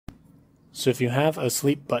So if you have a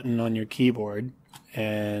sleep button on your keyboard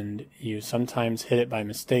and you sometimes hit it by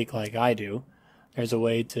mistake like I do, there's a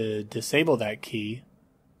way to disable that key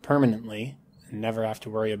permanently and never have to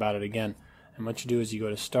worry about it again. And what you do is you go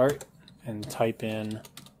to Start and type in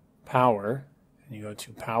Power, and you go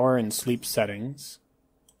to Power and Sleep Settings.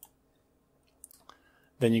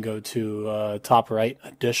 Then you go to top right,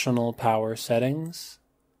 Additional Power Settings.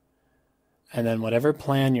 And then whatever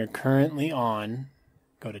plan you're currently on,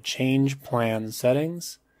 go to Change Plan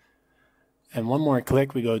Settings. And one more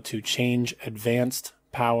click, we go to Change Advanced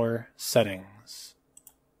Power Settings.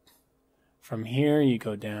 From here, you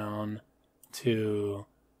go down to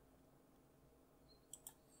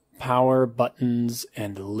Power Buttons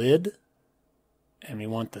and Lid. And we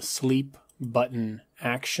want the Sleep Button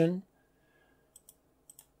Action.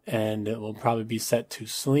 And it will probably be set to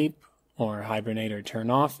Sleep or Hibernate or Turn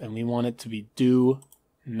Off. And we want it to be Do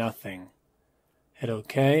Nothing. Hit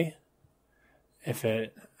OK. If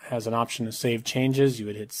it has an option to save changes, you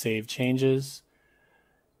would hit Save Changes.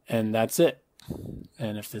 And that's it.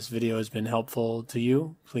 And if this video has been helpful to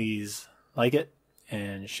you, please like it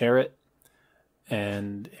and share it.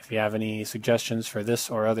 And if you have any suggestions for this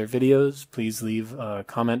or other videos, please leave a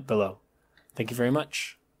comment below. Thank you very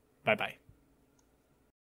much. Bye-bye.